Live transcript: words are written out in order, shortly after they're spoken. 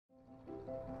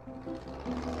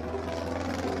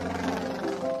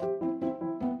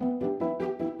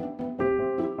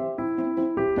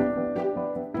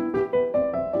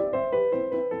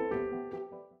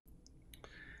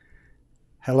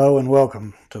Hello and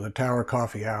welcome to the Tower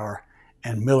Coffee Hour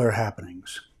and Mueller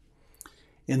happenings.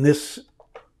 In this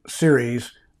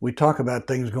series, we talk about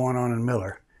things going on in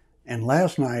Mueller. And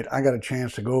last night, I got a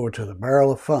chance to go over to the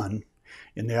Barrel of Fun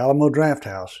in the Alamo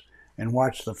Drafthouse and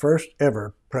watch the first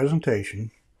ever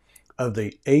presentation of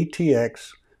the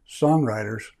ATX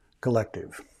Songwriters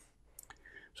Collective.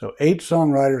 So 8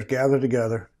 songwriters gathered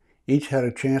together, each had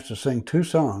a chance to sing 2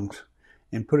 songs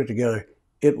and put it together.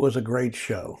 It was a great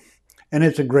show. And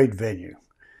it's a great venue.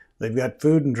 They've got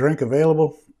food and drink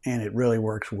available, and it really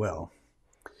works well.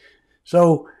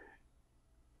 So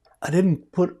I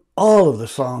didn't put all of the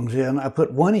songs in. I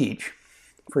put one each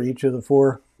for each of the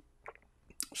 4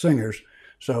 singers.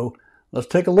 So let's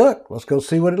take a look. Let's go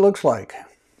see what it looks like.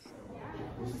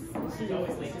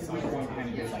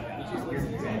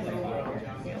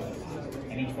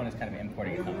 And each one is kind of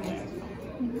importing it.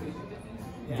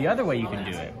 The other way you can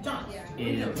do it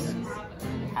is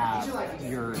have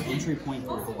your entry point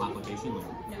for the whole application.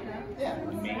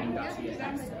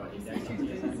 Main.csx.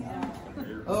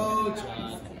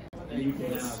 And you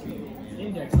can have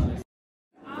index on it.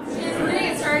 We're going to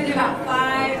get started in about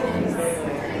 5 minutes.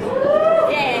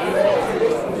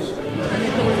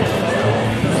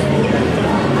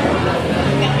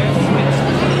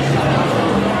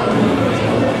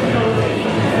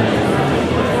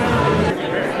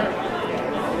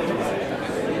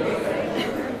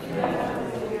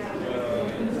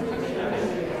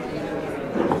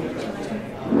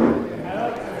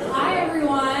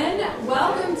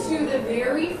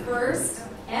 First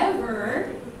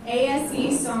ever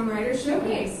ASE Songwriter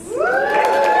Showcase.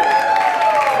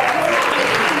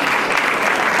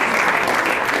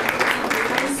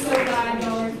 I'm so glad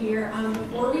y'all are here.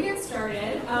 Before we get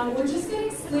started, we're just going to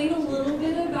explain a little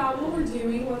bit about what we're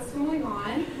doing, what's going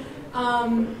on.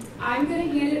 I'm going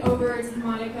to hand it over to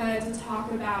Monica to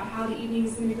talk about how the evening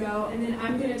is going to go, and then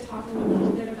I'm going to talk a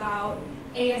little bit about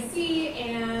ASE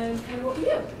and what we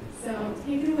do. So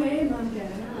take it away, Monica.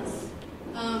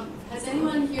 Has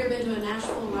anyone here been to a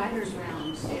Nashville Writers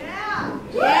Round? Yeah!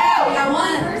 Yeah, we got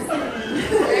one!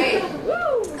 Great.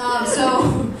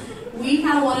 So we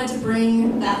kind of wanted to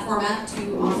bring that format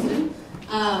to Austin.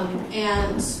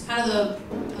 And kind of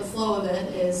the flow of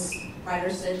it is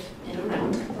writers sit in a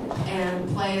round and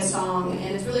play a song.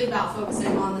 And it's really about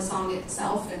focusing on the song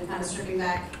itself and kind of stripping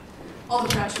back all the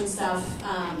production stuff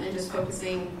and just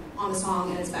focusing on the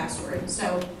song and its backstory.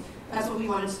 So that's what we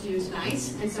wanted to do tonight,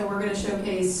 and so we're going to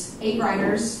showcase 8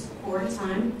 writers, 4 at a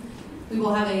time. We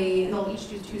will have they'll each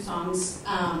do 2 songs.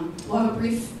 We'll have a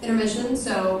brief intermission,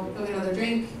 so go get another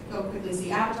drink, go quickly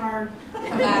see Avatar,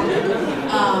 come back,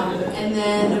 and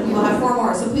then we will have 4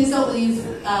 more. So please don't leave.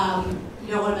 You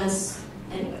don't want to miss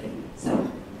anybody. So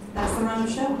that's the run of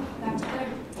the show. Back to Greg.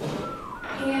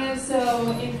 And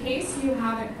so, in case you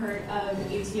haven't heard of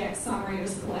the ATX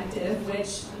Songwriters Collective,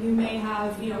 which you may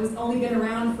have, it's only been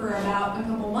around for about a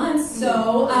couple months,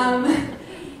 so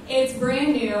it's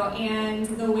brand new. And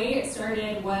the way it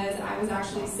started was I was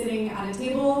actually sitting at a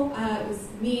table. It was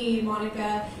me,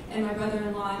 Monica, and my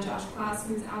brother-in-law, Klaus,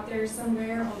 who's out there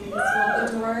somewhere. I'll maybe still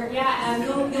at the door. Yeah, and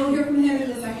you'll hear from him in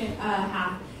the second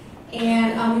half.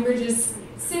 And we were just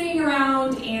sitting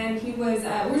around, and he was,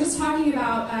 we were just talking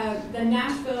about the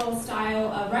Nashville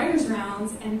style of writers'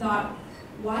 rounds, and thought,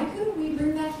 why couldn't we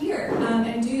bring that here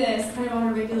and do this kind of on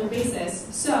a regular basis?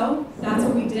 So that's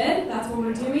what we did. That's what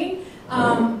we're doing.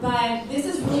 But this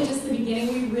is really just the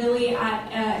beginning. We really,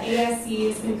 at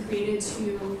ASE, has been created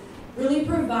to really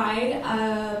provide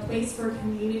a place for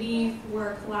community,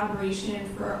 for collaboration,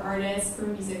 for artists, for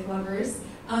music lovers.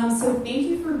 So thank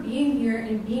you for being here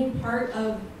and being part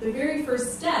of the very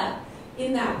first step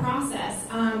in that process.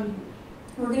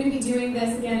 We're going to be doing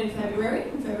this again in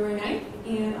February 9th,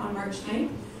 and on March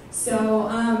 9th. So,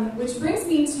 which brings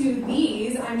me to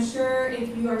these. I'm sure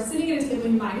if you are sitting at a table,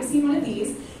 you might have seen one of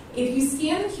these. If you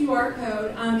scan the QR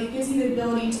code, it gives you the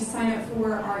ability to sign up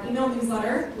for our email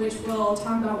newsletter, which will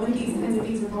talk about when these kinds of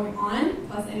things are going on,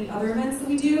 plus any other events that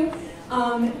we do.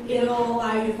 It'll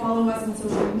allow you to follow us on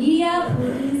social media.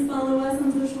 Please follow us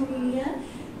on social media.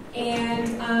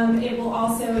 And it will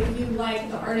also, if you like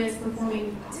the artists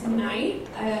performing tonight,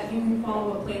 you can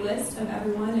follow a playlist of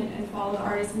everyone and follow the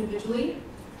artists individually.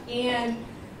 And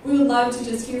we would love to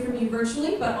just hear from you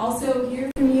virtually, but also hear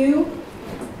from you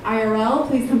IRL.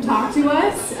 Please come talk to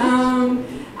us.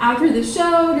 After the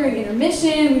show, during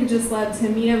intermission, we'd just love to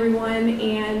meet everyone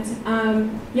and,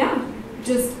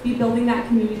 just be building that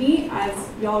community as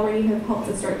y'all already have helped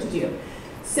us start to do.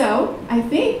 So, I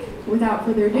think, without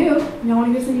further ado, y'all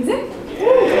want to hear some music?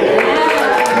 Yeah.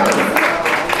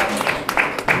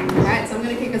 All right, so I'm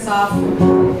going to kick us off.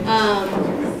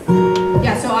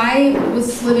 So I I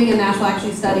was living in Nashville,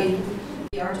 actually studied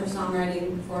the art of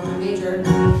songwriting for my major,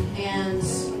 and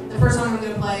the first song I'm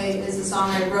going to play is a song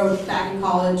I wrote back in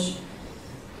college.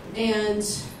 And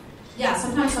yeah,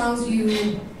 sometimes songs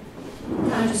you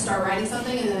kind of just start writing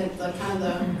something, and then the kind of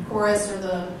the chorus or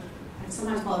I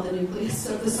sometimes call it the nucleus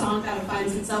of the song kind of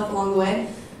finds itself along the way.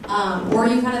 Or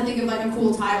you kind of think of like a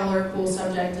cool title or a cool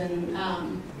subject, and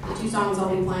the two songs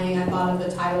I'll be playing, I thought of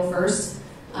the title first.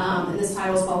 And this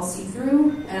title is called See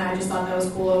Through, and I just thought that was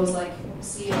cool. It was like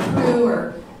see it through,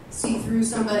 or see through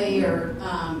somebody, or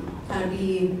kind of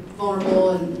be vulnerable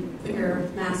and put your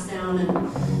mask down.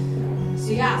 And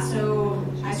so yeah, so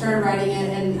I started writing it,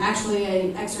 and actually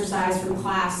an exercise from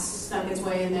class stuck its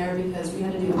way in there because we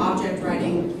had to do object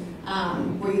writing,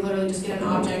 where you literally just get an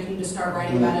object and you just start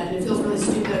writing about it. And it feels really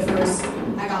stupid at first.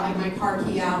 I got like my car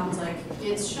key out and was like,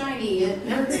 it's shiny, it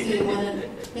hurts me when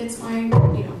it hits my hand.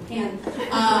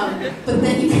 But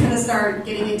then you kind of start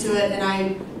getting into it, and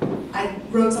I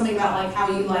wrote something about like how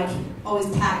you like always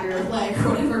pat your leg or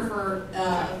whatever for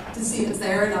to see if it's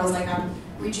there, and I was like, I'm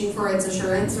reaching for its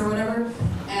assurance or whatever.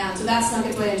 And so that snuck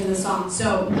its way into the song.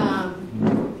 So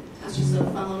that's just a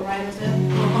fun little writer tip, a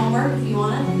little homework if you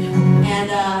want it. And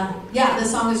yeah,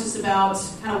 this song is just about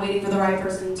kind of waiting for the right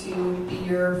person to be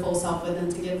your full self with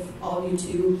and to give all of you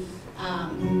to.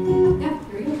 Yeah,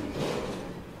 here we go.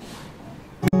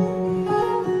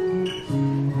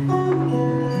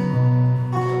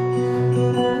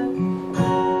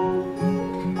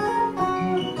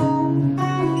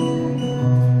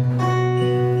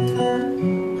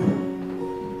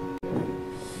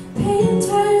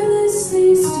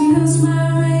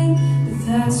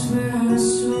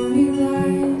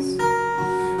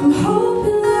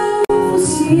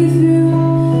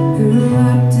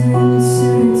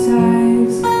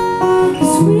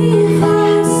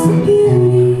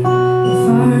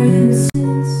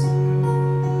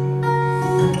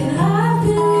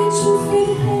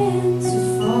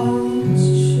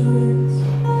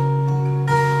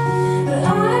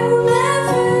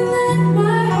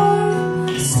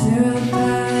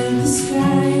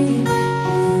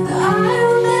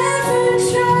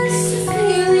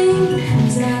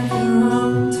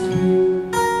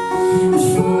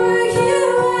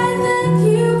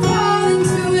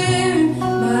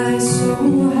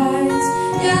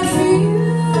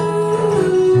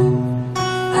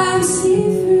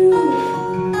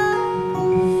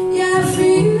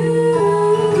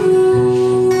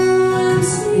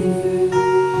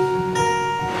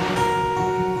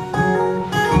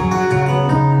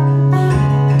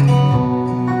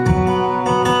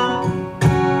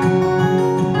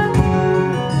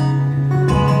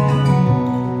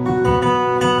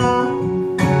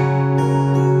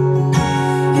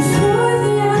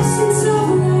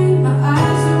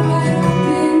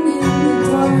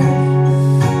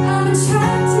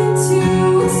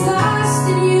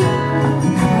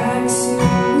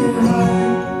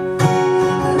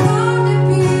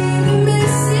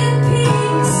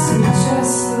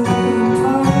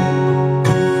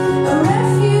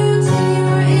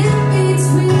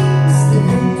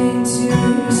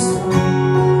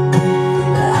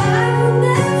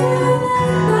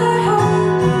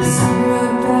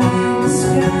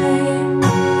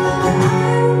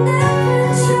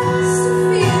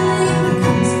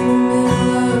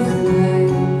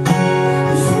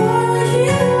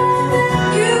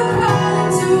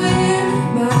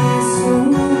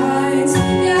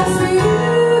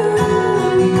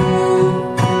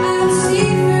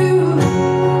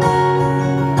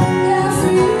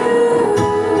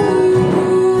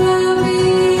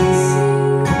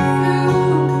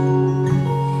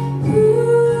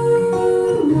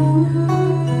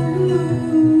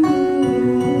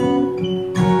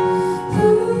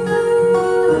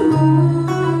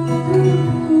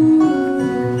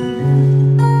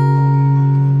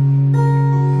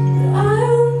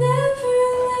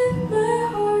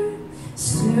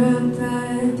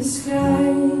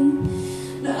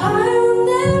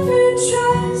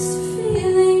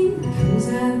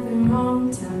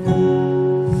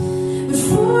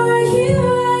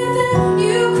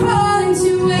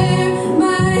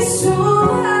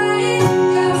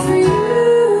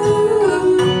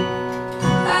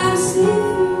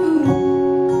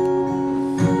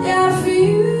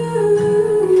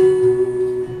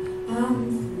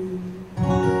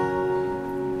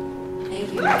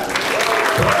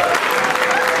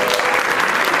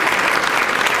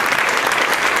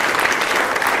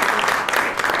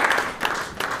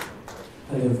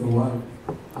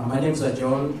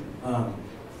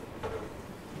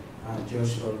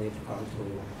 Joshua need to come to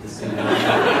this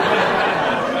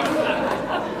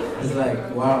It's like,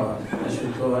 wow, I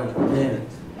should go and play it.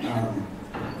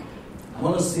 I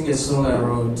want to sing a song I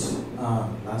wrote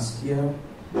last year.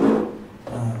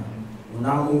 When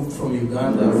I moved from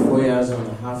Uganda 4 years and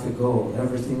a half ago,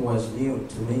 everything was new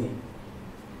to me.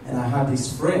 And I had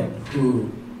this friend who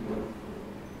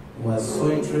was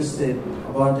so interested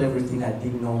about everything I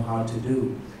didn't know how to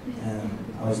do. And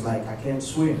I was like, I can't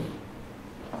swim.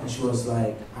 And she was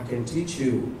like, I can teach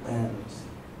you. And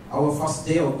our first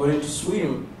day of going to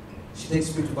swim, she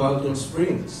takes me to Balkan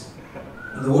Springs.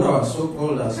 And the water was so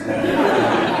cold, I was like,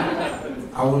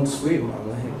 I won't swim. I'm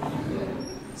like,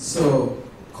 so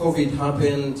COVID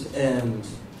happened, and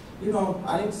you know,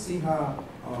 I didn't see her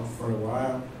for a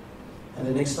while. And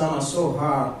the next time I saw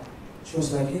her, she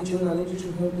was like, hey John, I need you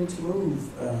to help me to move.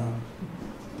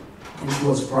 And she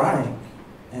was crying.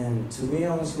 And to me,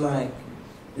 I was like,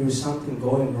 there was something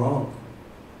going wrong.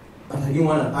 But I didn't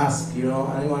want to ask, you know,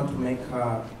 I didn't want to make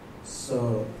her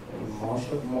so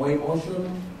more emotional.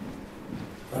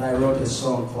 But I wrote a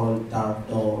song called Dark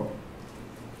Door.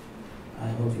 I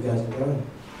hope you guys enjoy it.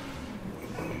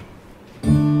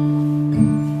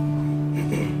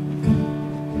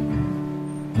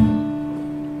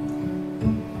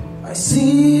 I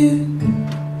see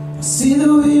the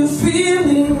way you're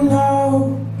feeling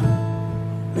now.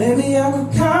 Maybe I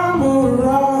could come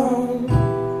around,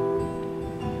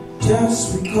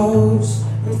 just because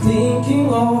I'm thinking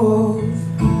of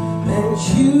and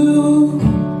you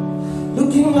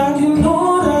looking like you're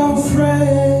not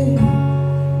afraid.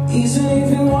 Isn't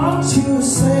even what you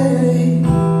say,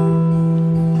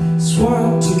 it's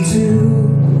what you do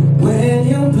when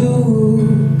you're blue.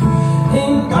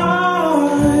 And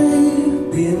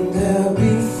I've been there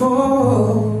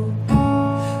before.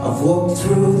 I've walked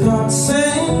through that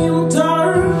same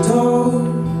dark door.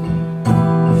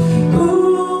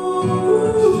 Ooh,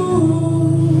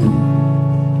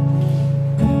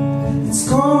 it's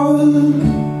cold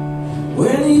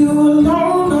when you're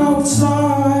alone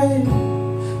outside,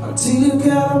 until you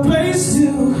get a place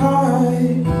to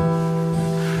hide.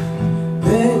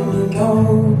 Then you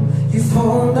know you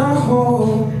found a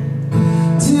home.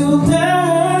 Till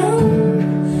then,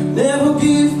 never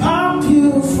give up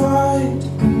your fight.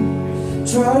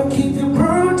 Try to keep your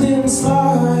burdens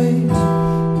light,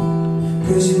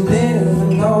 'cause you never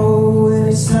know when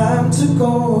it's time to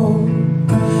go.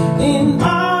 And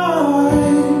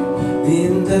I've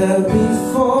been there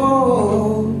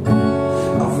before.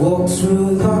 I've walked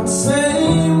through that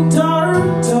same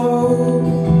dark door.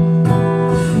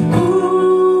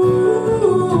 Ooh,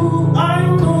 I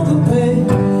know the pain,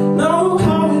 know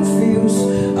how it feels.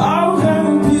 I'll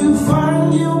help you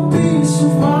find your peace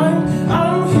of mind.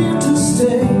 I'm here to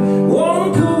stay,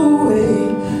 won't go away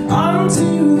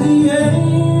until the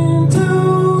end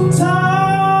of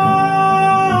time.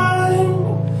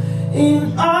 And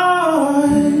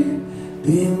I've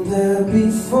been there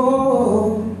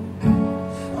before.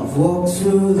 I've walked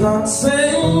through that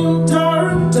same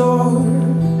dark door.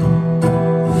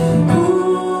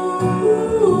 Ooh,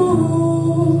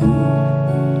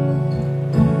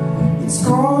 it's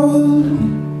cold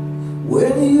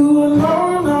when you're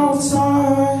alone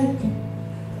outside,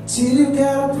 till you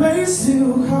get a place to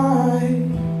hide.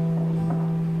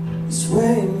 It's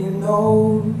when you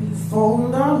know you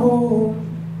found a home.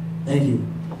 Thank you.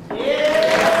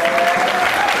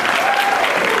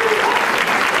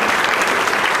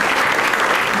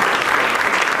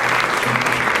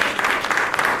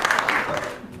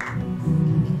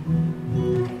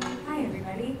 Hi,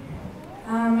 everybody.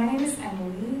 My name is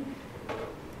Emily.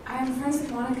 I'm friends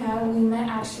with Monica. We met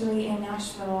actually in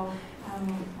Nashville when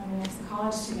we went to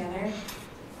college together.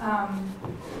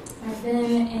 I've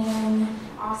been in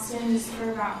Austin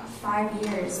for about 5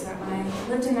 years, but when I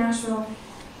lived in Nashville,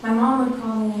 my mom would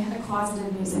call me a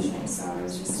closeted musician, so I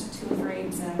was just too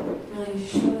afraid to really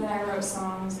show that I wrote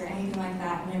songs or anything like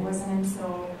that. And it wasn't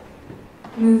until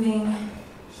moving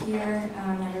here that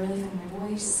I really found my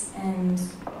voice and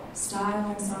style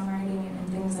and songwriting and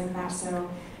things like that. So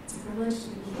it's a privilege to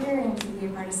be here and to be a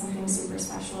part of something super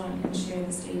special and share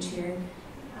the stage here.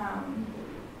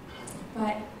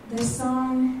 But this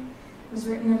song was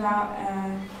written about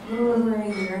a little over a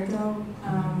year ago,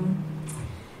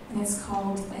 and it's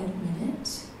called Admit It.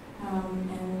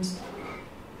 And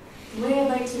the way I'd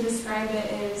like to describe it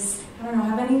is, I don't know,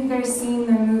 have any of you guys seen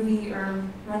the movie or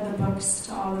read the books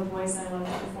To All the Boys I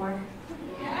Loved Before?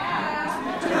 Yeah!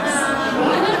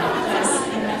 Yes, a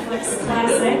Netflix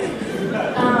classic.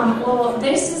 Well,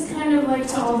 this is kind of like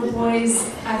To All the Boys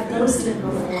I've Ghosted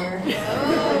Before.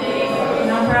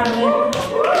 Not proud of it.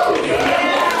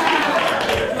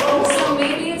 So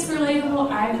maybe it's relatable.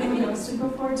 I've been ghosted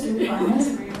before too. Fun, that's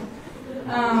real.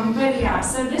 But yeah,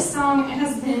 so this song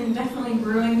has been definitely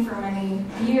brewing for many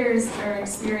years, or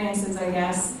experiences, I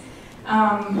guess.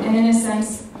 And in a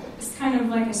sense, it's kind of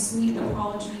like a sweet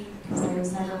apology, because I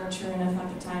was never mature enough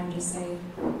at the time to say,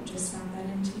 just not that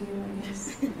into you, I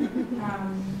guess.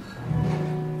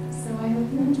 So I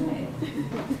hope you enjoy it.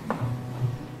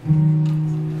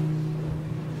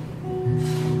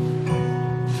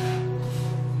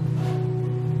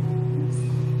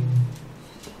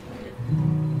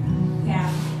 Yeah,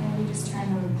 maybe just turn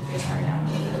the guitar down a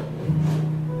little bit.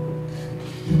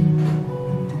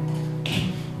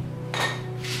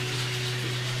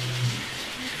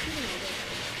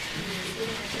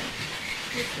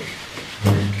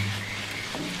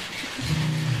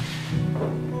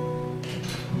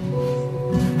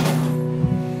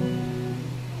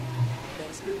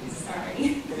 Sorry.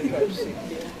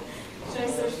 Should I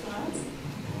switch spots?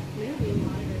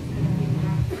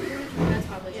 That's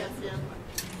probably yes, yeah.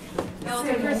 That was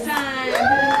our first time.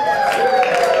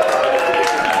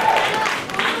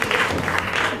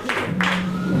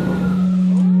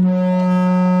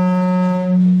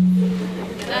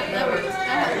 That works.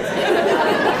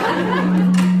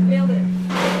 Nailed it.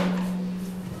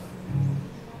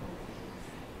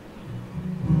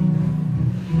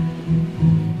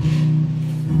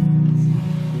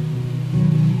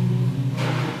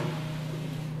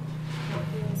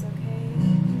 Feels okay.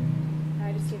 I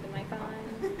just need the mic on.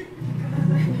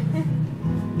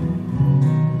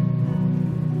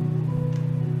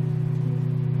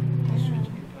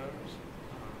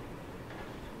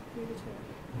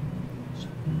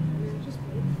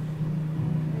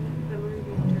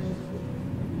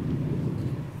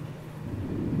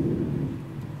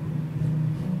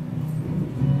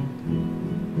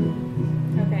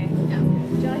 Okay.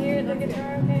 Did y'all hear the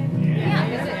guitar okay? Yeah.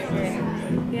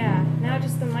 Yeah. Now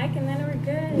just the mic and then we're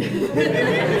good.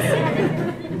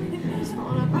 Just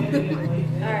following up.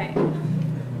 All right.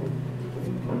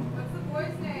 What's the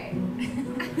boy's name?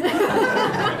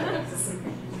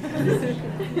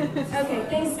 Okay,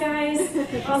 thanks guys.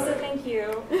 Also thank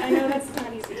you. I know that's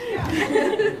not easy.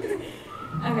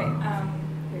 Okay,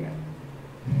 here we go.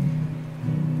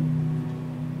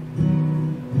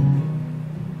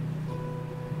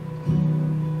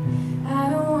 I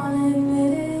don't want to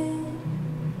admit it.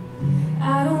 I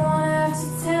don't want to have to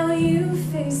tell you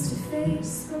face to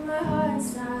face, but my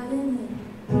heart's not in it.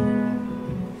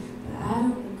 But I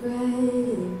don't regret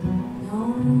it, no.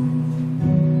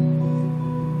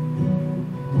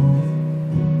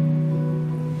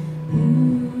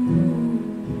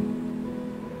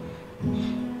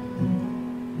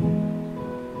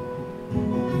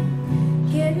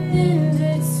 Getting into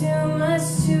too much,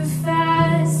 too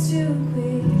fast, too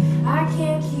quick. I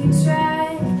can't keep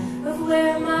track of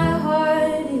where my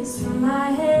heart is from my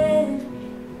head.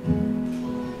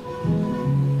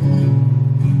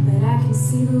 But I can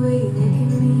see the way you look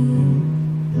at me.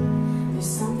 There's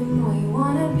something more you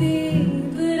wanna be,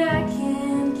 but I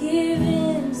can't give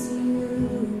in to you.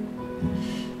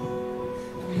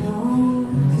 No,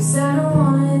 'cause I don't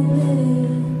wanna admit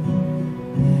it.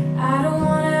 I don't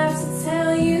wanna have to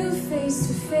tell you face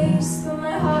to face, but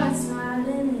my heart's not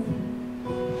in it.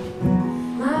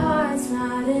 My heart's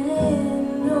not in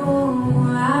it, no.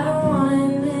 I don't wanna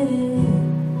admit it.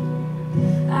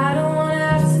 I don't wanna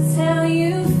have to tell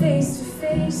you face to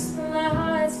face, but my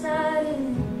heart's not in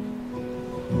it.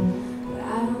 But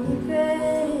I don't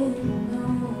regret it, no.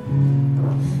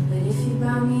 But if you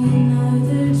buy me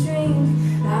another drink,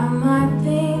 I might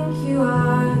think you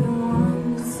are the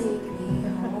one to take me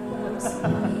home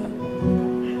tonight.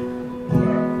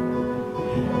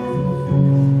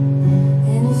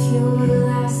 And if you're the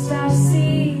last I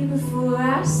see before I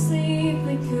sleep,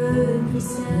 we could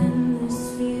pretend this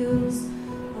feels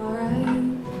alright.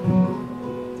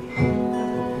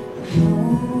 No,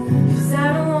 'cause I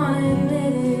don't wanna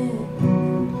admit it.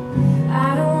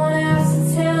 I don't wanna have to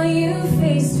tell you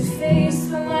face to face,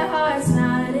 but my heart's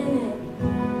not in it.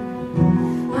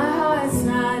 My heart's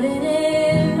not in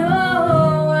it, no.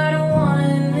 I don't wanna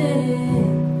admit it.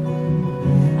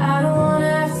 I don't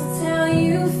wanna have to tell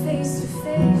you face to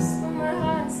face, but my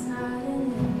heart's not in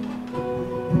it.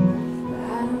 But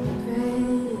I don't regret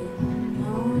it,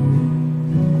 no.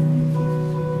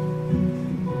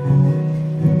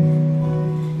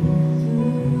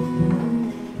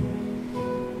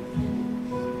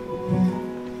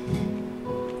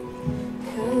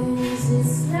 'Cause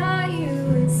it's not you,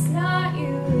 it's not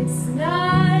you, it's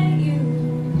not you.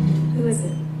 Who is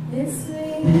it? It's me.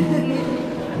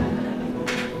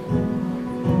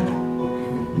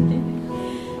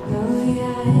 Oh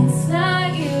yeah, it's not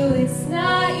you, it's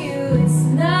not you, it's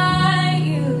not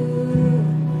you.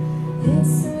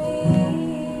 It's me.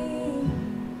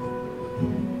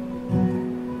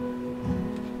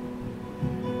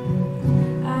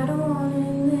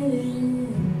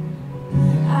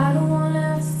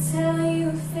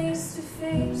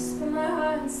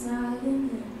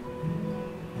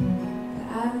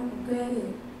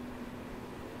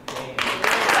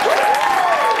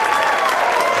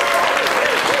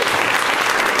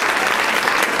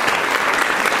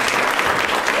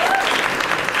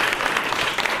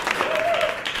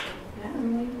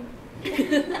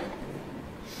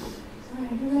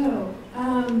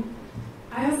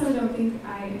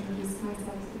 I introduced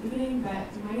myself at the beginning, but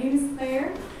my name is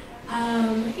Claire.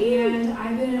 And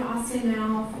I've been in Austin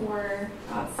now for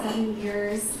about 7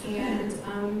 years, and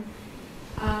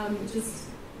just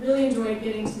really enjoyed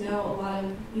getting to know a lot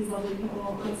of these lovely people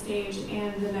on stage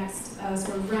and the next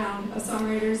sort of round of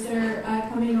songwriters that are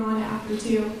coming on after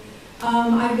too.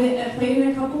 I've played in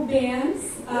a couple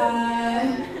bands.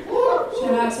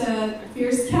 Shout out to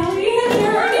Fierce Kelly.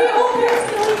 There are any old Fierce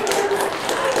Kelly fans.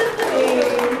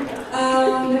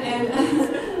 And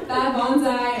Bad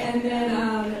Bonsai. And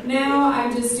then now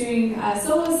I'm just doing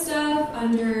solo stuff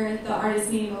under the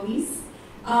artist name ALLYSE.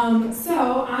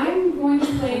 So I'm going to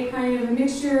play kind of a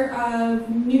mixture of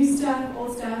new stuff,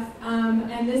 old stuff,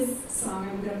 and this song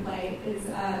I'm going to play is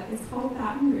it's called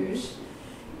Baton Rouge,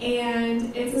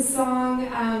 and it's a song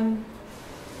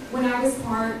when I was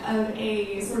part of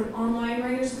a sort of online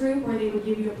writers group where they would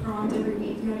give you a prompt every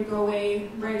week. You had to go away,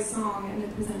 write a song, and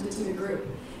then present it to the group.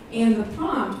 And the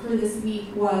prompt for this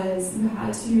week was you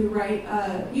had to write,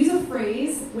 use a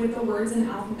phrase with the words in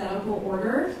alphabetical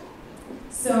order.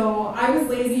 So I was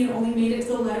lazy and only made it to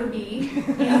the letter B,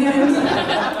 and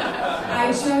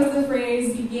I chose the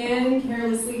phrase, began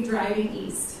carelessly driving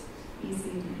east,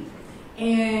 B-C-D.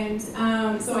 And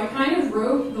so I kind of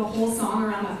wrote the whole song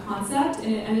around that concept,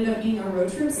 and it ended up being a road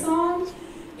trip song.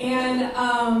 And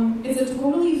it's a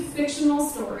totally fictional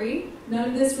story. None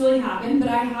of this really happened, but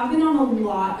I have been on a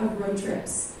lot of road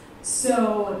trips.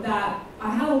 So that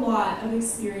I had a lot of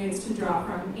experience to draw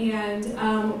from. And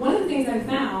one of the things I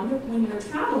found when you're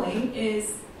traveling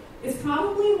is it's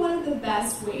probably one of the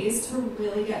best ways to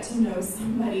really get to know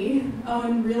somebody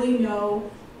and really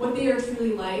know what they are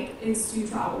truly like is to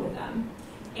travel with them.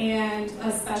 And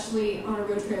especially on a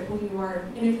road trip when you are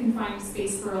in a confined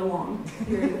space for a long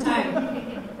period of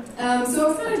time. So I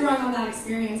was kind of drawing on that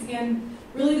experience. And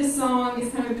really, this song is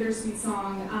kind of a bittersweet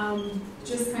song,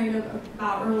 just kind of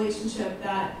about a relationship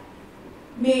that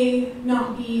may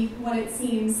not be what it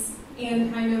seems,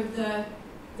 and kind of the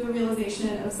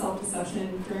realization of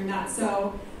self-deception during that.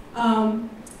 So,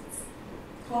 it's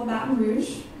called Baton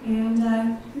Rouge, and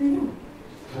here you go.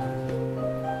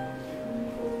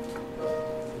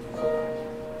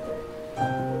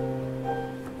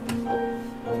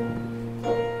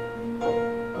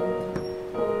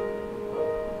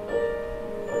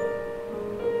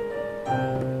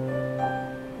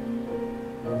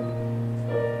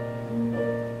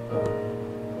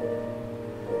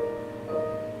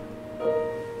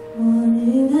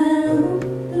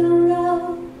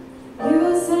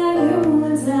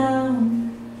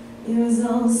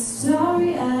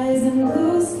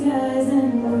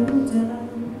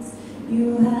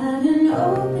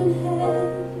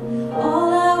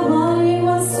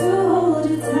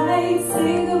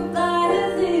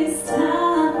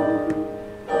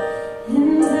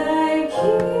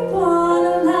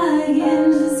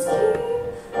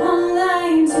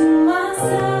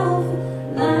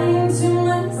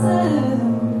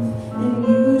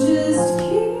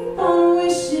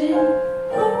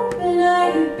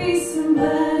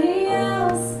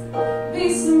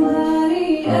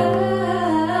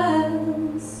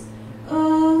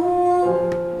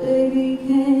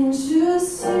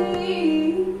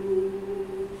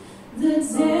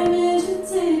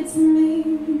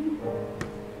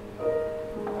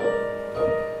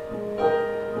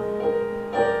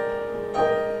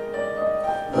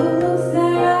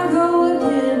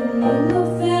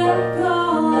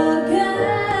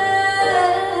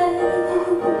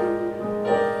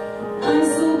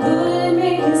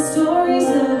 Stories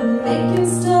of making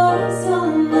stories.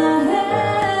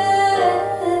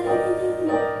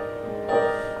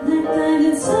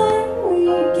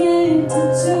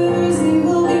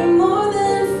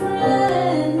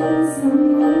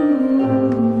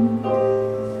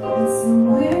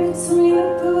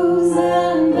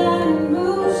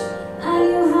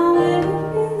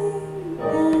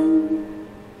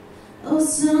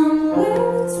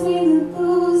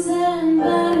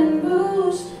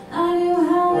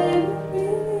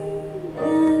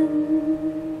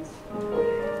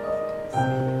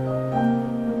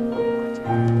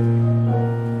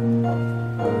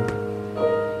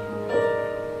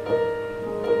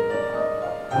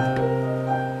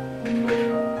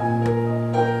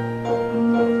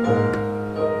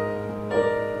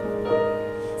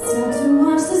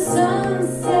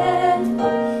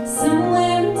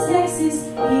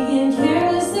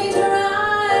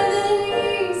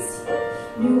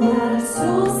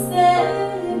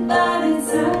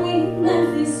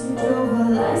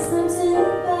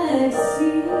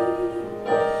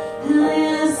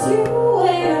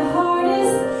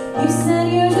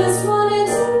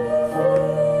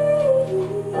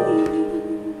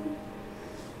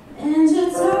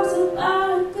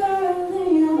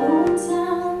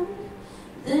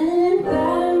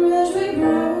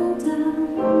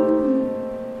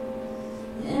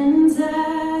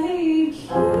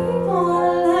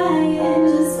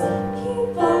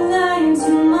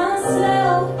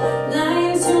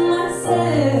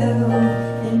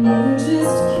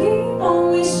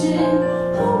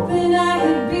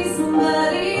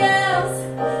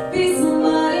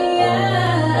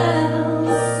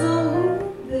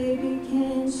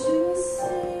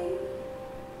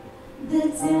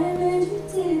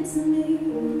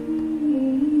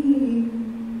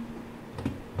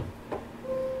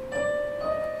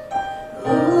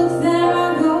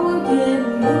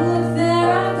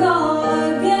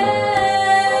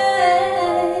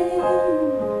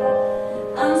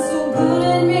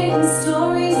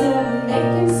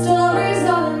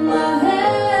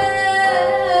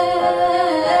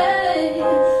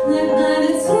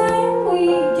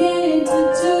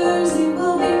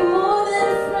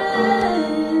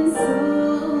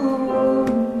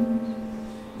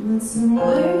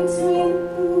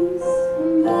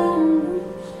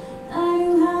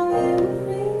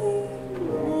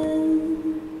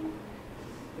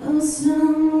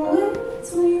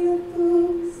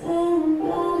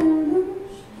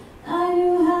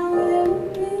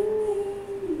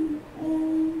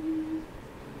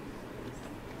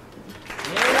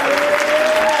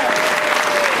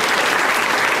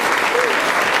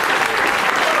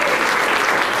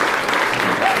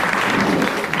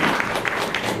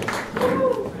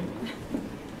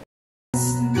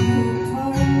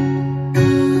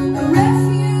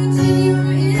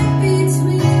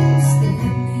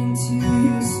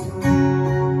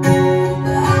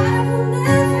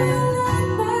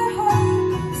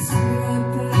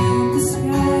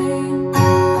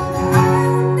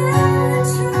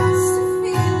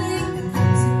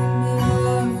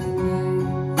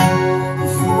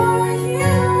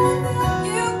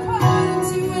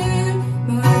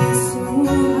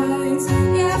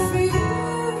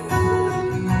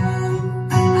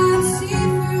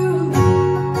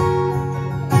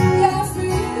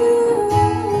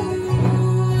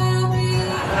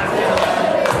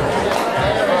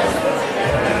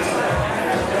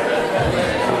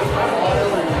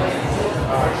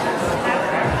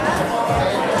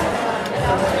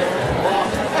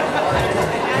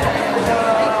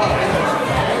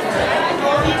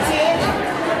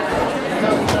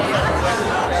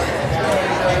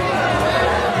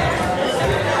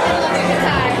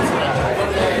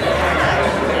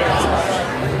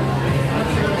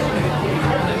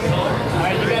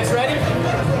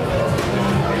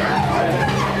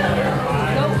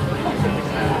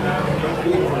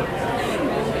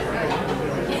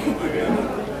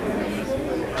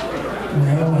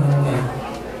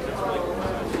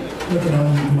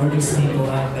 gorgeous people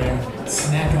out there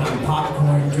snacking on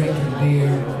popcorn, drinking beer,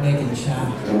 making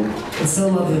shot. It's so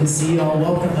lovely to see you all.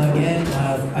 Welcome again.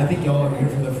 I think y'all are here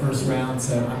for the first round,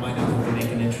 so I might not have to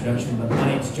make an introduction, but my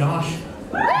name's Josh.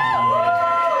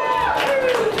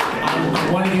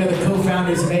 I'm one of the other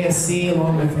co-founders of ASC,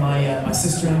 along with my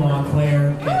sister-in-law Claire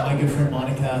and my good friend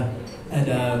Monica.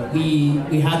 And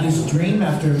we had this dream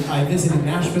after I visited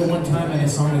Nashville one time, and I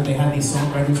saw that they had these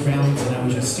songwriters rounds, and I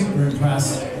was just super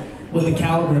impressed with the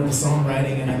caliber of the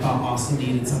songwriting, and I thought Austin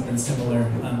needed something similar.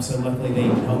 So luckily they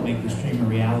helped make this dream a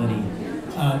reality.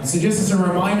 So just as a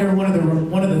reminder,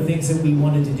 one of the things that we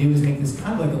wanted to do is make this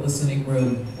kind of like a listening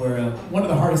room, where one of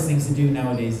the hardest things to do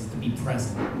nowadays is to be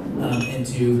present and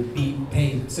to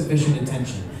pay sufficient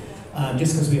attention.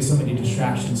 Just because we have so many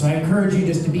distractions. So I encourage you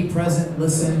just to be present,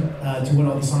 listen to what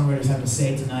all these songwriters have to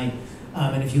say tonight.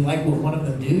 And if you like what one of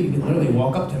them do, you can literally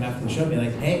walk up to them after the show and be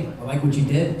like, hey, I like what you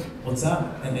did, what's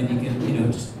up? And then you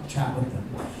can, just chat with them.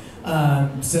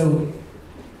 So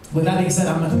with that being said,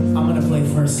 I'm gonna play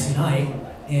first tonight,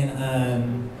 and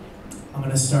I'm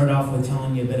gonna start off with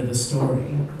telling you a bit of a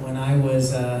story. When I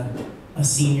was a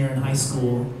senior in high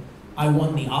school, I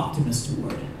won the Optimist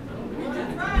Award.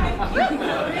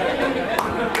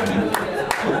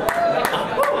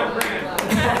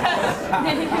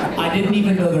 I didn't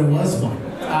even know there was one.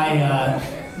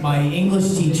 My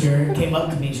English teacher came up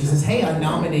to me, she says, hey, I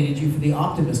nominated you for the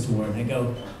Optimist Award. And I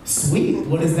go, sweet,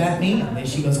 what does that mean? And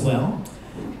she goes, well,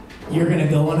 you're gonna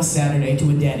go on a Saturday to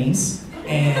a Denny's,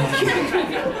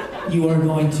 and you are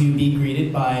going to be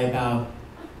greeted by about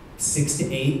 6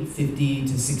 to 8, 50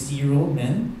 to 60-year-old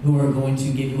men who are going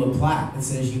to give you a plaque that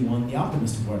says you won the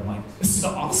Optimist Award. I'm like, this is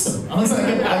awesome. I was like,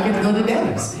 I get to go to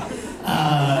Denny's.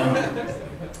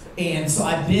 And so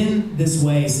I've been this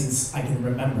way since I can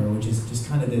remember, which is just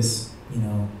kind of this,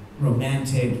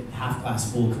 romantic, half-glass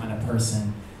full kind of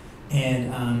person.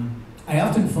 And I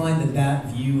often find that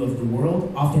view of the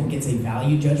world often gets a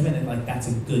value judgment, and like that's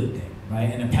a good thing, right?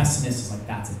 And a pessimist is like,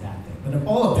 that's a bad thing. But if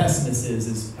all a pessimist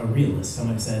is a realist,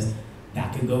 someone says,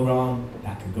 that could go wrong,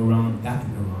 that could go wrong, that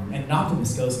could go wrong. And an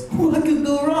optimist goes, what could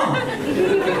go wrong?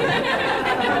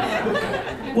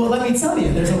 Well, let me tell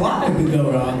you, there's a lot that could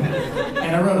go wrong.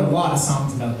 And I wrote a lot of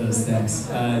songs about those things.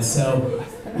 So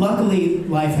luckily,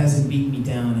 life hasn't beat me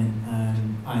down, and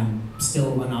I'm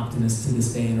still an optimist to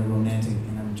this day and a romantic.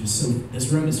 And I'm just so, this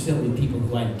room is filled with people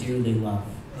who I dearly love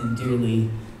and dearly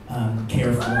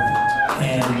care for.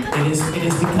 And it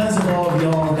is because of all of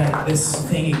y'all that this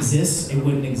thing exists. It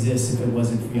wouldn't exist if it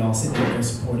wasn't for y'all sitting there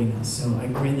supporting us. So I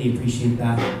greatly appreciate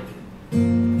that.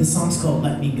 This song's called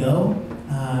Let Me Go.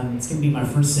 It's gonna be my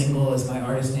first single. It's my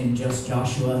artist named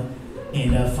JustJoshua.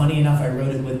 And funny enough, I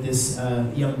wrote it with this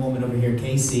young woman over here,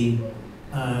 Casey.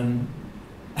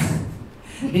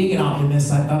 Being an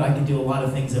optimist, I thought I could do a lot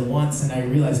of things at once, and I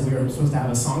realized we were supposed to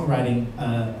have a songwriting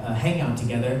hangout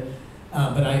together.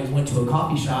 But I went to a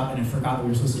coffee shop and I forgot that we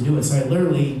were supposed to do it. So I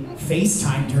literally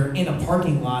FaceTimed her in a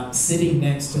parking lot, sitting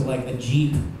next to like a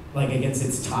Jeep, like against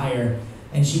its tire.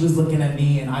 And she was looking at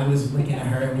me and I was looking at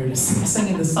her, and we were just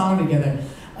singing the song together.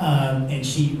 And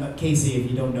Casey,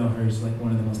 if you don't know her, is like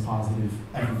one of the most positive,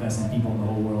 effervescent people in the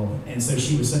whole world. And so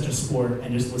she was such a sport,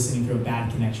 and just listening through a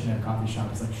bad connection at a coffee shop,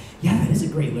 I was like, yeah, that is a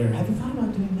great lyric. Have you thought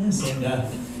about doing this?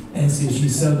 And so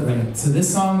she's so great. So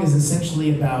this song is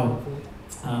essentially about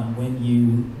when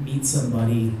you meet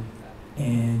somebody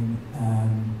and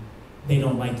they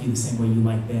don't like you the same way you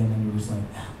like them, and you're just like,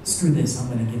 screw this, I'm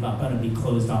gonna give up, I'm gonna be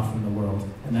closed off from the world.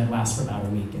 And that lasts for about a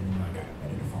week, and then you're like, I'm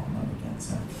ready to fall in love again.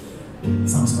 So the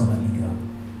song's called Let Me Go.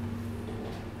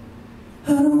 I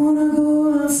don't wanna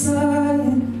go outside,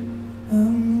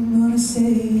 I'm gonna stay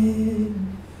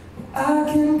in. I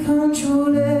can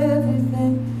control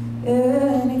everything,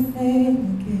 anything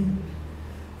again.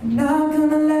 I'm not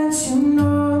gonna let you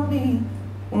know me,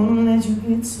 won't let you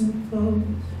get too close.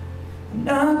 I'm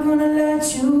not gonna let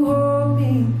you hold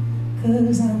me,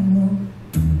 'cause I know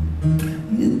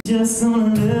you're just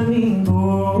gonna let me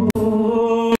go.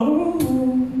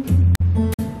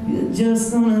 You're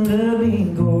just gonna let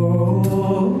me go.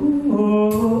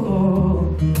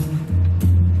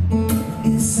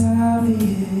 It's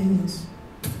obvious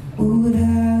what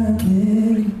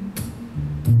happened.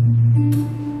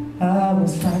 I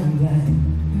was fighting back.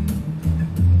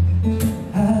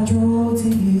 I drove to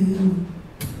you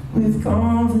with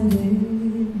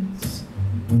confidence,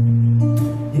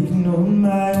 ignoring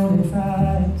my own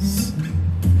advice.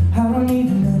 I don't need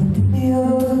another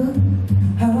deal,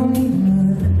 I don't need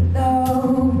another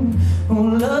love. Oh,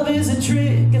 love is a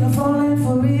trick and I'm falling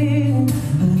for it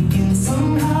again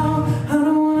somehow. I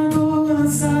don't wanna go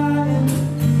outside,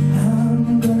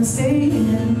 I'm gonna stay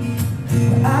in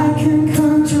where I can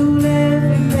come.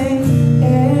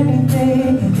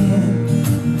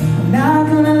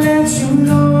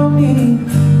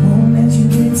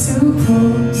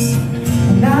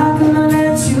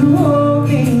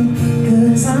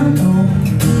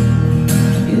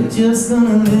 just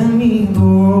gonna let me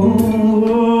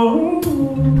go.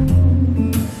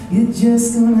 You're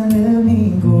just gonna let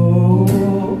me go.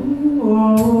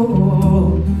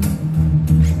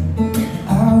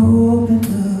 I opened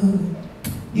up,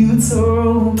 you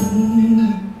told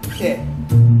me, yeah,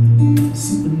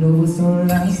 supernovas don't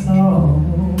last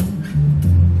long.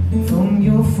 From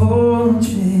your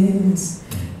fortress,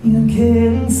 you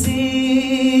can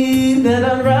see that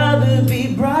I'd rather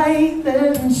be bright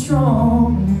than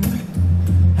strong.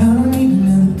 I don't need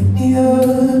another pick me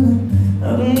up. I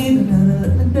don't need another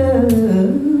let me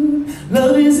down.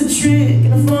 Love is a trick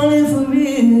and I'm falling for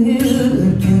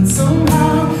real again.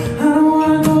 Somehow I don't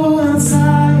wanna go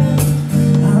outside.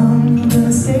 I'm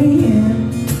gonna stay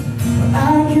in.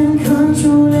 I can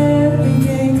control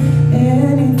everything,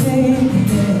 anything.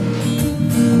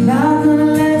 I'm not gonna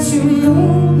let you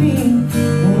know me.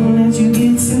 Won't let you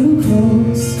get too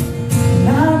close. I'm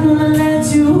not gonna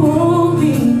let you hold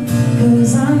me,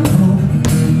 'cause I know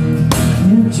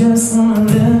you're just gonna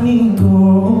let me go.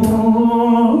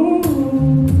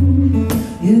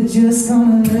 You're just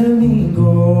gonna let me go.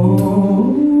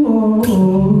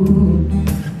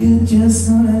 You're just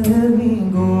gonna let me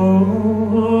go.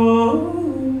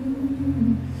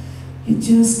 You're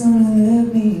just gonna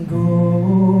let me go.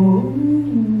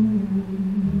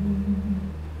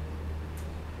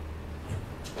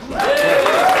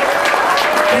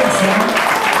 Thanks, man.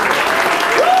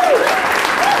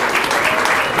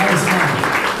 That was fun.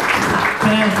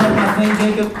 Can I plug my thing,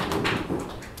 Jacob?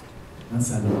 That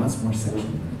sounded much more sexual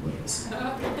than it was.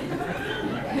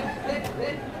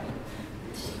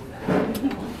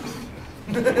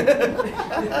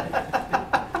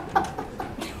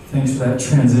 Thanks for that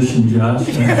transition, Josh.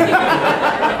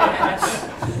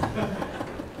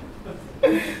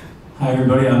 Hi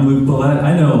everybody, I'm Luke Billette.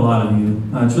 I know a lot of you.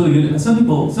 It's really good.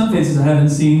 Some faces I haven't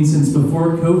seen since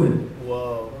before COVID.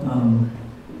 Whoa.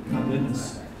 My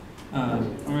goodness. All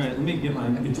right, let me get my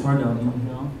guitar down here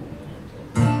now.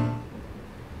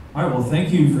 All right, well,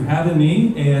 thank you for having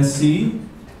me, ASC.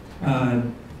 I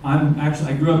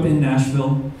grew up in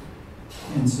Nashville,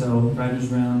 and so Writers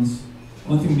Rounds.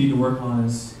 Only thing we need to work on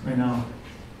is right now.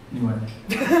 Anyway.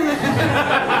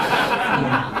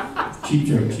 Cheap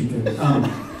joke.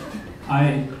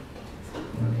 I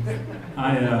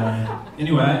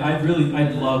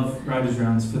love Writers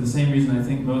Rounds for the same reason I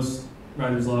think most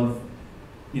writers love,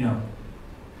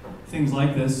 things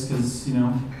like this, because, you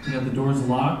got the doors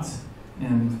locked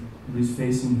and everybody's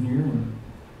facing here and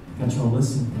got you all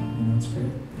listening. It's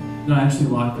great. Not actually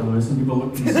locked though. Some people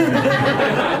look concerned.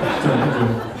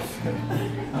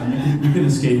 You can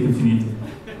escape if you need to.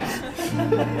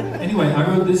 Anyway, I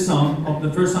wrote this song.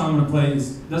 The first song I'm going to play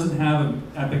doesn't have an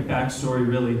epic backstory,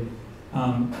 really.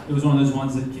 It was one of those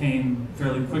ones that came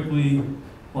fairly quickly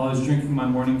while I was drinking my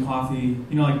morning coffee.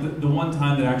 Like the one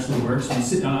time that actually works. When you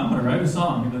sit down, I'm going to write a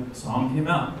song, and the song came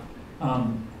out.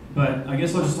 But I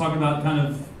guess I'll just talk about kind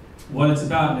of what it's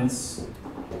about. And it's,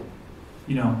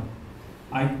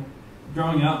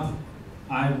 growing up,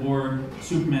 I wore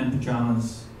Superman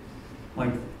pajamas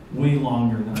like way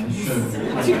longer than I should.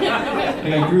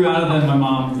 Like I grew out of them. My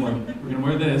mom was like, "We're gonna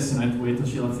wear this," and I had to wait till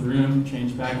she left the room,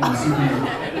 change back into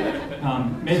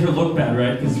Superman. Made her look bad,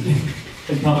 right? Because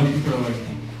in public people are like,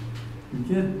 "Your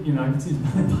kid, I can see his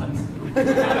belly button."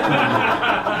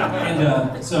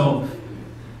 So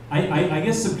I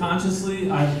guess subconsciously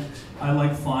I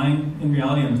like flying. In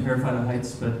reality, I'm terrified of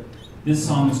heights, but this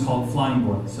song is called Flying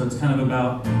Boy. So it's kind of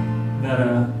about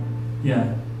that,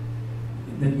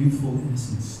 that youthful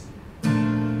innocence.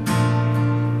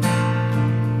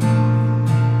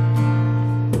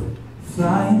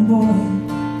 Flying boy,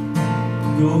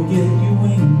 go get your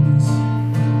wings.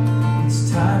 It's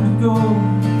time to go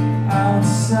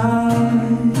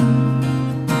outside.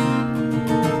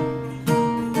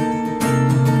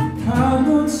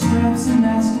 Cardboard straps and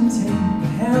masking tape, a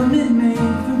helmet made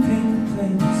from paper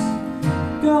plates.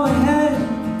 Go ahead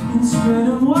and spread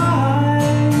them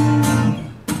wide.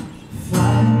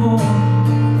 Flying boy,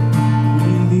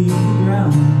 we leave the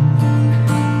ground.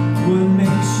 What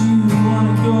makes you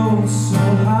wanna go so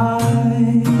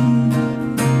high?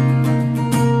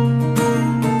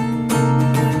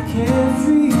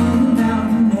 Carefree in the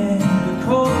mountain air,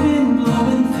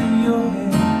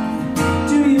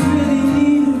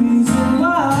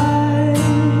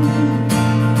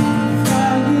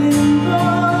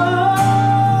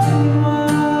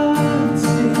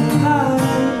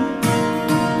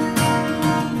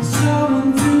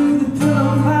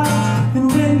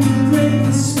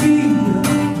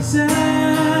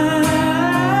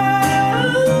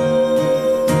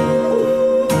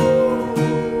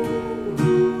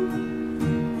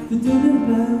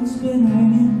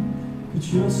 but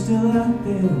you're still out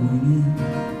there winging.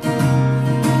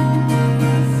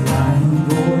 Flying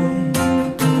boy,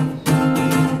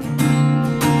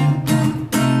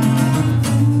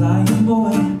 flying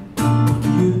boy,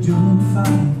 you're doing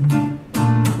fine.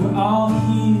 We're all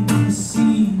here to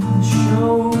see the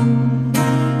show.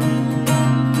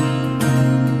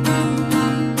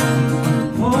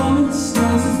 Pulling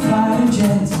stars and fighter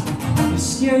jets, you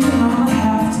scare your mama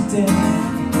half to death.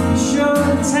 You sure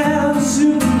to tell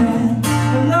Superman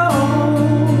hello.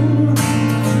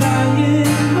 Flying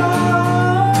boy,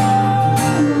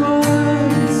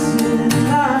 once in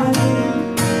life,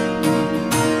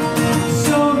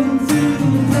 soaring through the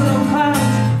pillow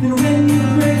clouds, and when you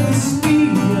break the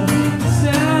speed of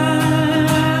sound,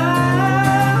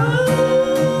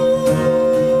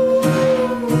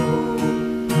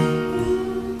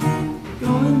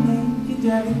 go and make your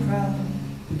daddy proud,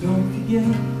 but don't forget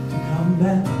to come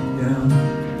back down.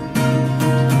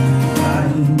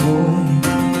 Flying boy,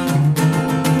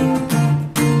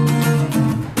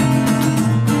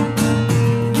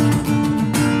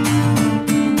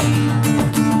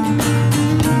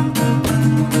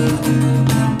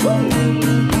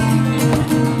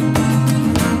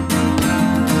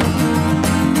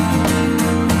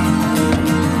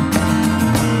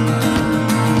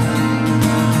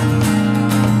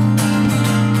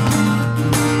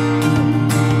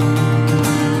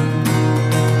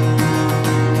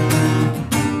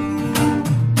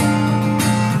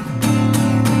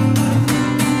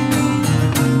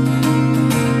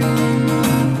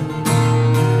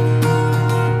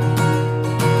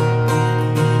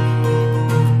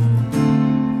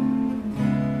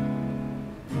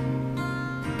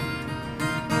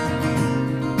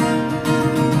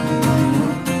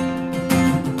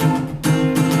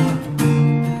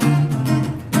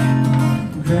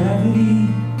 gravity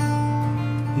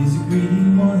is a greedy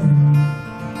one.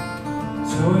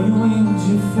 Tore your wings,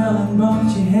 you fell and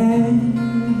bumped your head.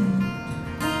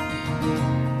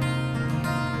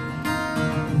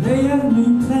 They have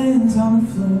new plans on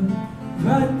the floor.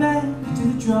 Right back to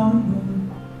the drawing board.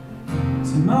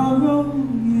 Tomorrow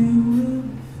you will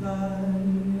fly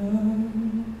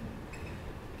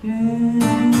again.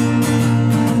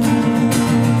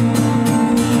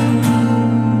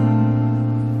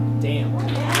 Damn.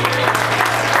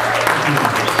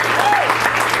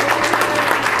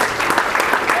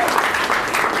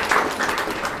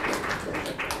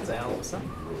 That's ALLYSE.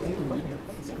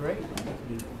 That's great.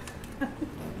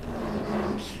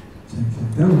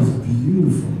 That was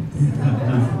beautiful.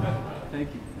 Thank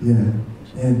you.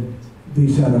 Yeah, and big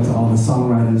shout out to all the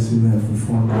songwriters who have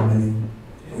performed all day.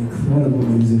 Incredible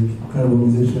music, incredible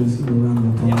musicians. Give a round of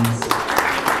applause.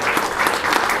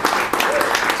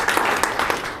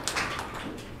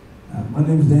 My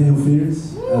name is Daniel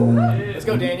Fears. Let's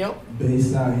go, Daniel.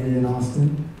 Based out here in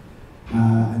Austin.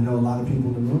 I know a lot of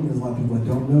people in the room. There's a lot of people I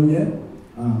don't know yet,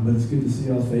 but it's good to see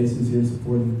y'all's faces here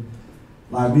supporting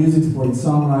live music, supporting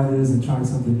songwriters, and trying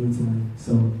something new tonight.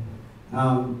 So,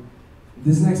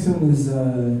 this next tune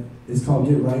is called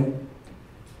Get Right,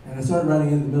 and I started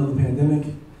writing in the middle of the pandemic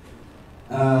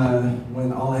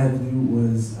when all I had to do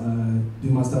was do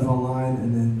my stuff online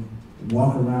and then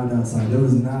walk around outside. There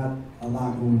was not a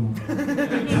lot going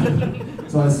on.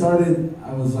 So I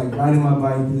was like riding my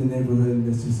bike through the neighborhood, and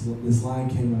this line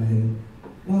came in my head.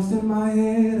 Lost in my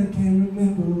head, I can't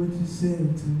remember what you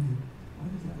said to me.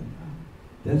 What is that about?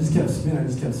 That just kept spinning. I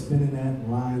just kept spinning that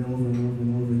line over and over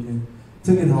and over again.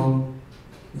 Took it home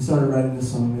and started writing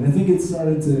this song. And I think it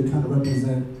started to kind of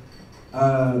represent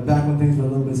back when things were a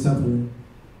little bit simpler,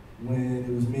 when it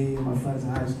was me and my friends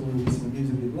in high school listening to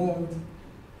music we loved.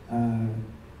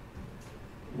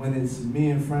 When it's me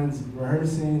and friends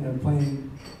rehearsing or playing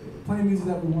music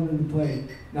that we wanted to play,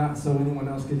 not so anyone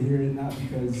else could hear it, not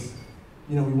because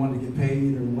we wanted to get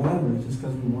paid or whatever, just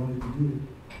because we wanted to do it.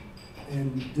 And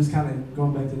just kind of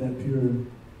going back to that pure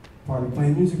part of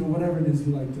playing music or whatever it is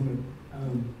you like doing.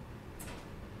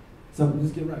 So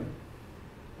just get right.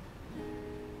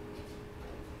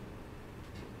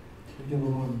 Get a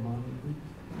little on the bottom, please.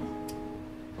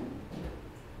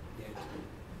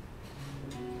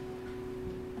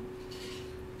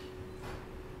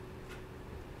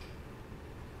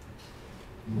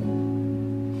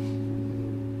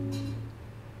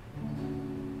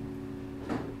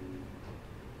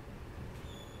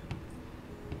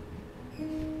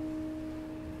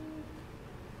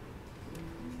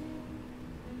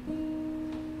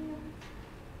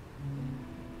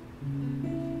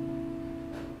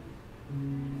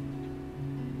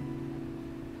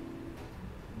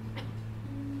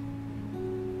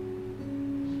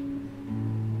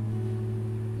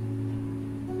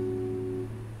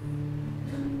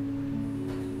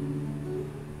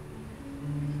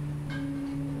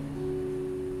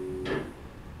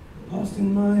 lost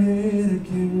in my head, I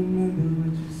can't remember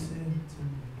what you said to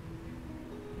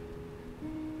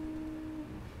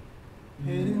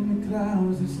me. Head in the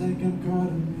clouds, it's like I'm caught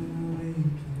up in a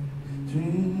waking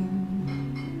dream.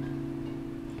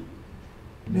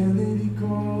 Melody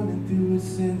calling through a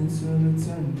sentence, so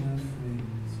return my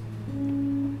phrase.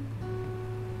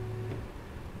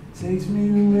 It takes me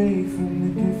away from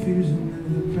the confusion of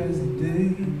the present day.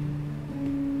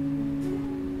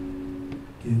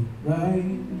 Get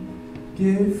right,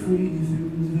 get free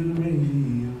through the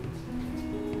radio.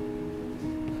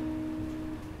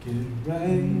 Get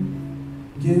right,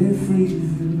 get free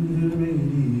through the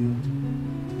radio.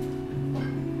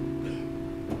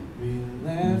 We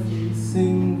laugh, we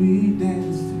sing, we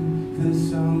dance to the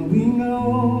song we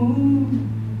know.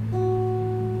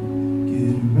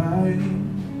 Get right,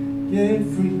 get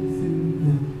free through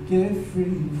the, get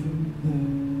free through the.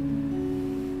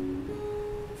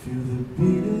 Feel the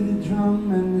beat of the drum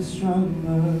and the strum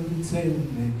of the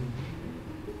tailor-made.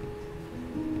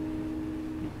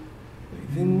 Like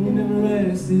then we never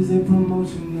rest, is a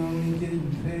promotion on me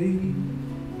getting paid.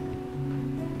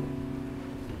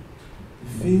 The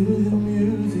feel of the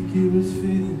music, it was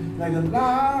fitting like a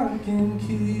lock and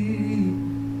key.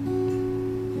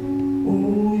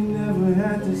 Oh, we never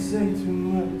had to say too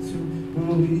much,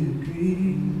 but we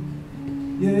agreed.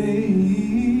 Yeah,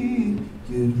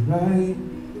 get right,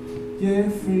 get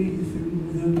free through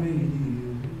the radio.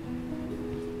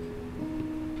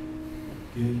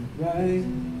 Get right,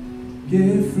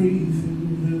 get free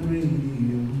through the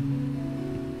radio.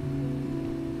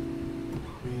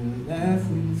 We'll laugh,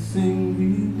 we'll sing, we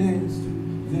dance to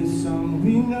this song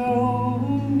we know.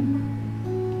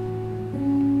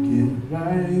 Get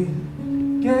right,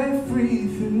 get free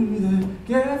through the,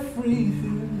 get free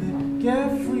through the, get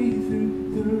free through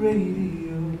the radio.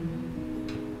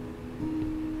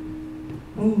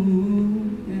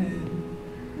 Ooh, yeah.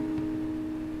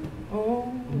 Oh,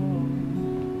 oh.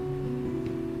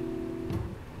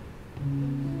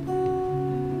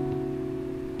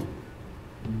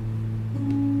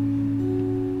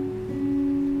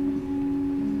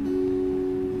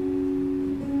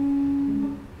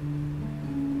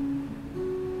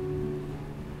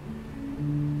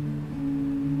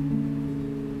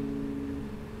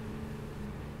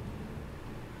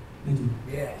 Thank you.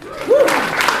 Yeah.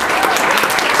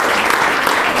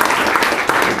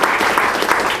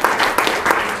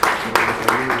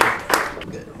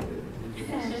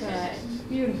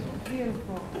 Beautiful,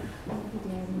 beautiful.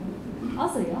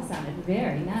 Also, y'all sounded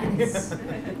very nice.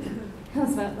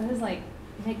 It was like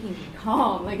making me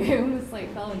calm. Like I almost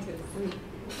like fell into a sleep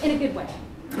in a good way.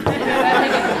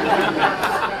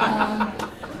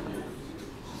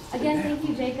 Again, thank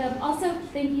you, Jacob. Also,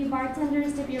 thank you,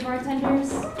 bartenders. Tip your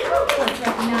bartenders. Let's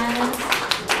recognize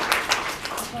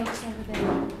the folks over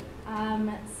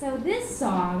there. So this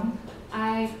song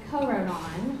I co-wrote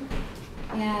on,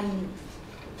 and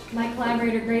my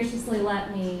collaborator graciously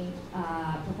let me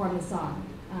perform the song.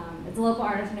 It's a local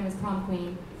artist, her name is Prom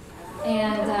Queen.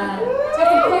 And got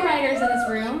some co-writers in this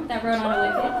room that wrote on a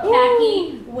wicked.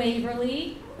 Khaki,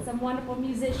 Waverly, some wonderful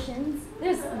musicians.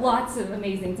 There's lots of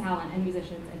amazing talent and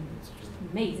musicians and just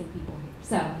amazing people here.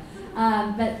 So,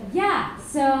 but yeah,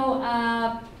 so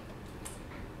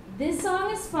this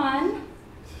song is fun.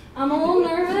 I'm a little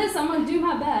nervous, I'm gonna do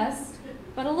my best.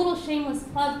 But a little shameless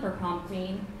plug for Prom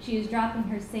Queen. She is dropping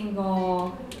her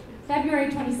single February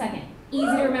 22nd. Easy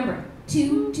to remember,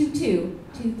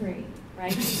 22223,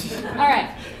 right? All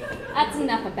right, that's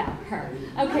enough about her.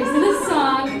 Okay, so this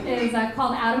song is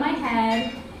called Out of My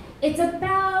Head. It's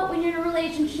about when you're in a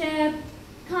relationship,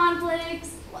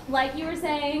 conflicts, like you were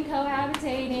saying,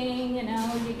 cohabitating, you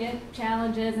know, you get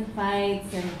challenges and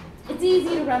fights, and it's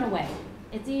easy to run away.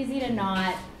 It's easy to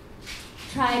not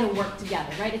try to work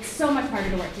together, right? It's so much harder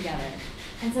to work together.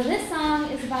 And so this song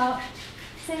is about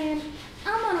saying,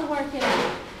 I'm gonna work it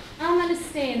out. I'm gonna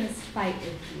stay in this fight with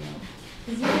you,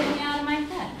 because you're getting me out of my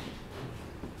head.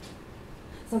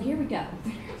 So here we go.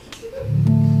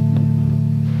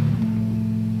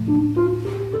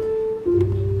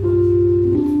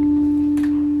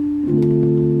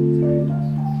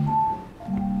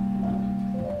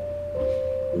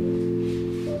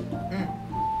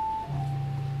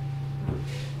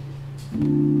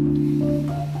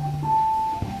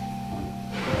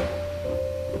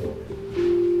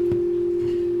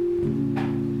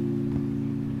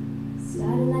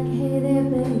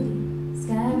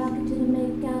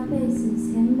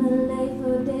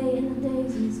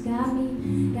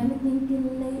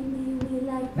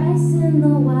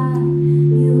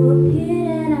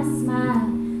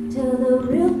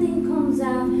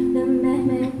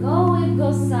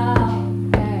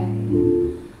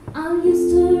 I'm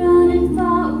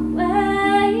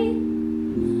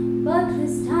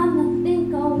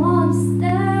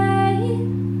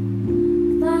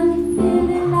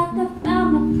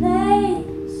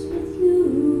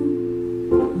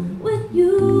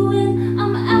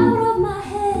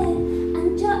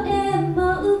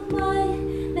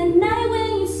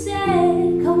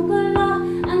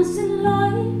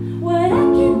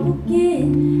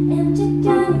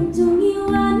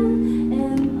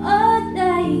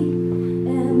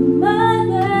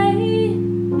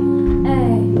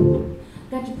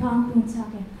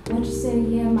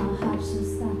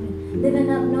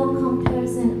like no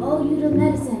comparison. Oh, you the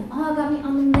medicine. Oh, got me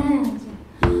on the meds.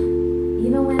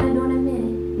 Even when I don't admit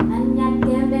it. I'm not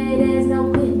damn bad, there's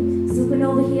no quitting.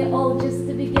 Supernova here, oh, just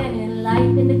the beginning.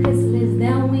 Life in the chrysalis,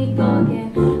 then we go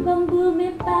again. Come boom me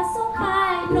by so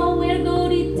high. Nowhere to go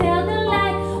to tell the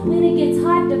light. When it gets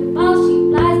hard to fall,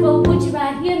 she flies. But would you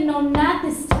right here? No, not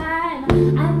this time.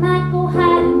 I might go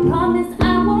hide and promise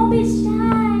I won't be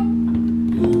shy.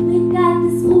 We got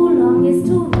this oolong, it's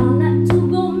too wrong not to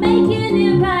go making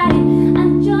it right.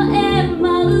 And your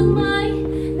Emma of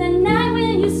mine, the night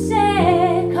when you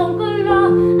said, come go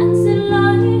long and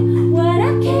slowly, what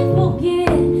I can't forget.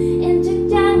 And to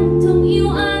jang to you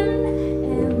on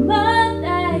Emma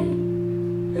day,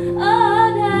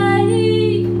 oh day.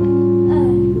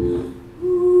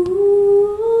 Ooh,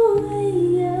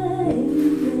 yeah,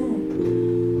 yeah.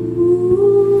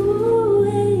 Ooh,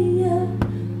 yeah.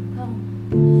 Come.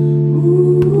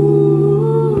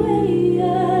 Ooh, yeah,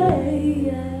 yeah,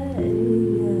 yeah.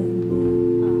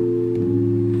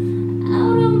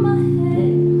 Out of my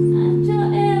head, and your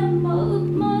Emma of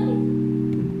mine.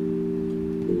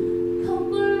 Come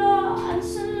below and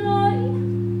slowly,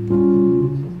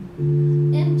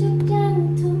 and your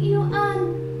gentle you on.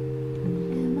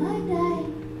 Am I die?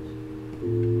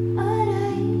 I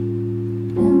die.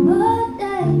 Am I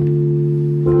die?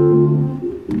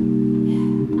 Yeah,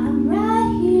 I'm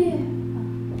right here.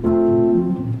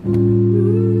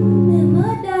 Am I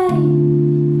die?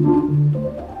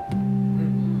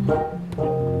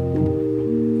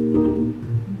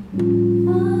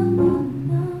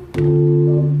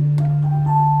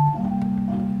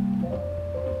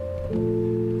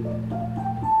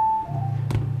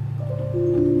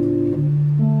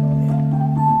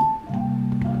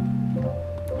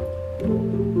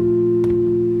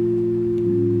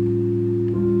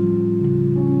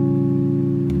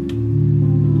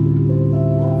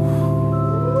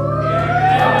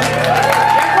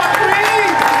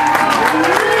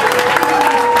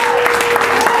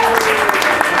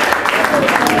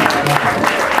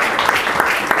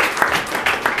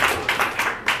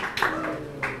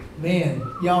 Man,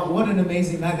 y'all, what an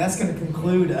amazing night. That's going to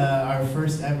conclude our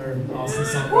first ever ALLYSE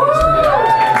Songwriter.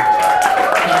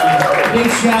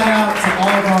 Big shout out to all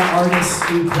of our artists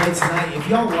who played tonight. If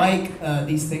y'all like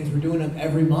these things, we're doing them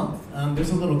every month.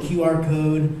 There's a little QR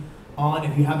code on,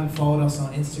 if you haven't followed us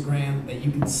on Instagram, that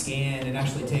you can scan. It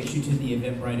actually takes you to the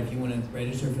Eventbrite if you want to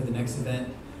register for the next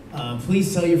event.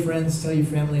 Please tell your friends, tell your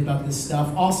family about this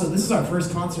stuff. Also, this is our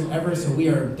first concert ever, so we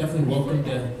are definitely welcome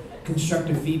to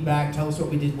constructive feedback. Tell us what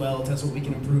we did well, tell us what we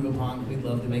can improve upon. We'd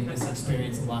love to make this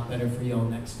experience a lot better for y'all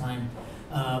next time.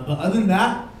 But other than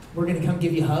that, we're gonna come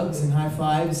give you hugs and high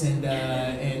fives and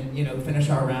you know, finish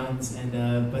our rounds. And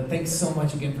but thanks so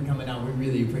much again for coming out. We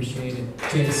really appreciate it.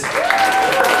 Cheers. See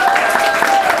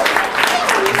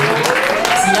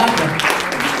you out there.